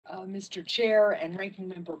Mr. Chair and Ranking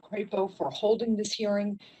Member Crapo for holding this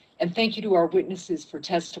hearing, and thank you to our witnesses for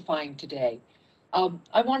testifying today.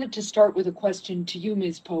 I wanted to start with a question to you,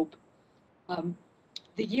 Ms. Pope.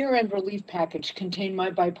 The year-end relief package contained my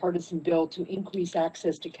bipartisan bill to increase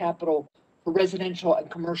access to capital for residential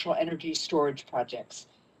and commercial energy storage projects.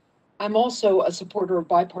 I'm also a supporter of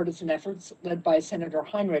bipartisan efforts led by Senator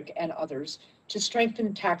Heinrich and others to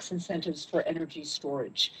strengthen tax incentives for energy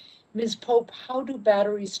storage. Ms. Pope, how do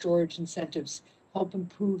battery storage incentives help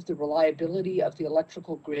improve the reliability of the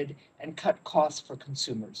electrical grid and cut costs for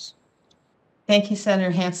consumers? Thank you,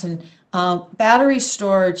 Senator Hassan. Battery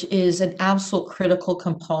storage is an absolute critical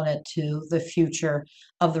component to the future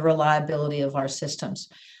of the reliability of our systems,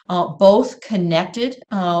 both connected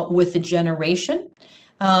with the generation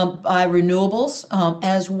by renewables,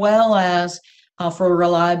 as well as for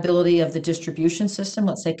reliability of the distribution system,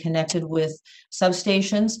 let's say connected with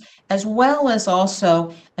substations, as well as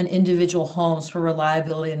also an individual homes for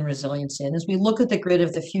reliability and resiliency. And as we look at the grid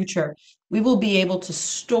of the future, we will be able to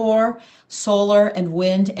store solar and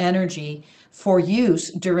wind energy for use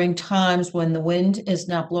during times when the wind is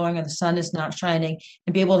not blowing or the sun is not shining,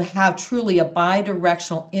 and be able to have truly a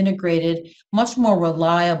bi-directional, integrated, much more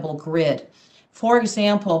reliable grid. For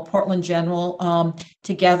example, Portland General,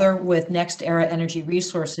 together with Next Era Energy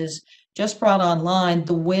Resources, just brought online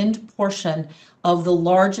the wind portion of the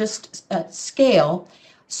largest scale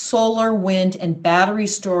solar, wind, and battery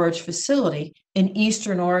storage facility in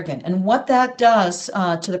Eastern Oregon. And what that does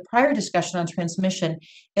to the prior discussion on transmission,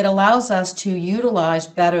 it allows us to utilize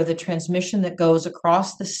better the transmission that goes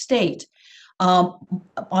across the state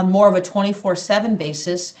on more of a 24/7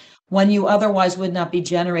 basis, when you otherwise would not be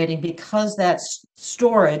generating, because that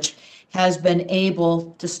storage has been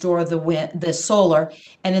able to store the wind, the solar,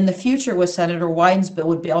 and in the future with Senator Wyden's bill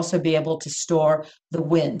would also be able to store the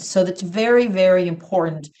wind. So that's very, very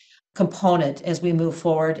important component as we move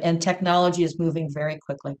forward, and technology is moving very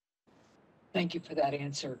quickly. Thank you for that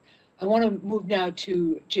answer. I want to move now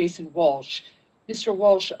to Jason Walsh. Mr.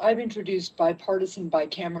 Walsh, I've introduced bipartisan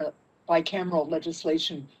bicameral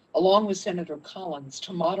legislation along with Senator Collins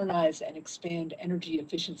to modernize and expand energy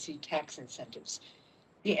efficiency tax incentives.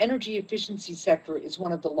 The energy efficiency sector is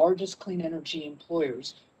one of the largest clean energy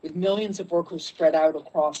employers, with millions of workers spread out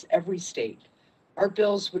across every state. Our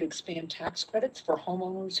bills would expand tax credits for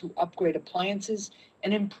homeowners who upgrade appliances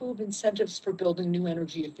and improve incentives for building new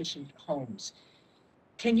energy efficient homes.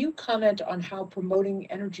 Can you comment on how promoting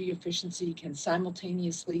energy efficiency can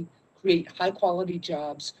simultaneously create high quality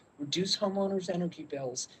jobs, reduce homeowners' energy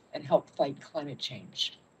bills, and help fight climate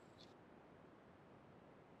change?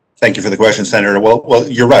 Thank you for the question, Senator. Well,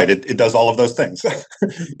 you're right. It does all of those things.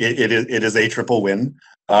 it is a triple win.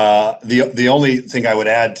 The only thing I would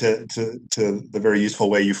add to the very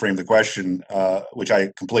useful way you framed the question, which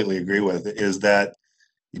I completely agree with, is that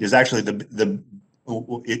it is actually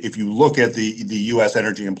if you look at the U.S.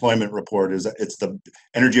 Energy Employment Report, it's the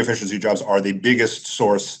energy efficiency jobs are the biggest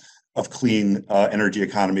source of clean energy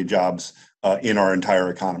economy jobs in our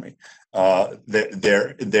entire economy.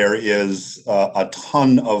 There is a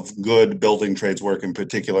ton of good building trades work in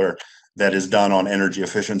particular that is done on energy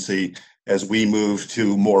efficiency as we move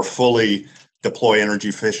to more fully deploy energy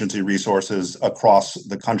efficiency resources across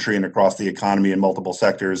the country and across the economy in multiple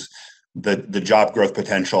sectors. The job growth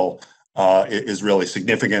potential is really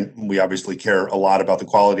significant. We obviously care a lot about the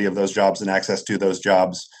quality of those jobs and access to those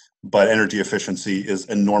jobs, but energy efficiency is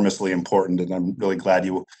enormously important, and I'm really glad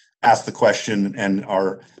you asked the question and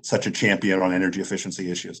are such a champion on energy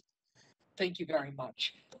efficiency issues. Thank you very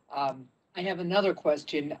much. I have another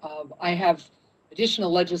question. I have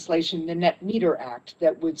additional legislation, the Net Meter Act,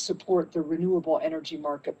 that would support the renewable energy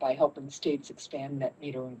market by helping states expand net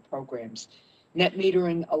metering programs. Net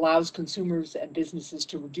metering allows consumers and businesses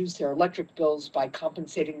to reduce their electric bills by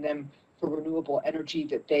compensating them for renewable energy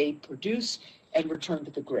that they produce and return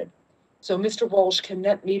to the grid. So, Mr. Walsh, can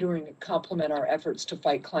net metering complement our efforts to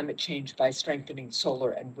fight climate change by strengthening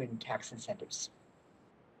solar and wind tax incentives?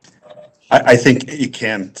 I think it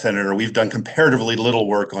can, Senator. We've done comparatively little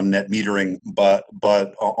work on net metering, but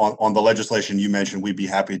on the legislation you mentioned, we'd be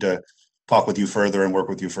happy to talk with you further and work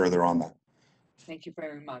with you further on that. Thank you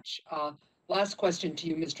very much. Last question to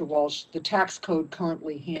you, Mr. Walsh. The tax code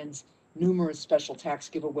currently hands numerous special tax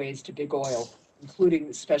giveaways to big oil,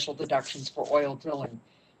 including special deductions for oil drilling.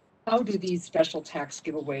 How do these special tax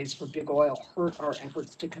giveaways for big oil hurt our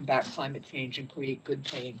efforts to combat climate change and create good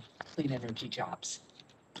paying clean energy jobs?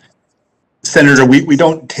 Senator, we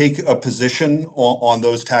don't take a position on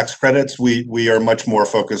those tax credits. We are much more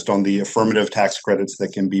focused on the affirmative tax credits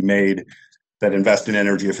that can be made that invest in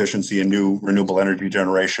energy efficiency and new renewable energy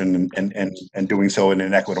generation and doing so in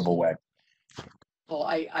an equitable way. Well,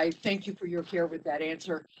 I thank you for your care with that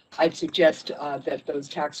answer. I'd suggest that those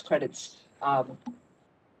tax credits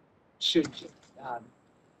should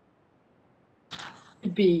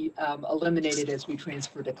be eliminated as we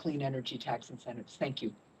transfer to clean energy tax incentives. Thank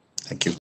you. Thank you.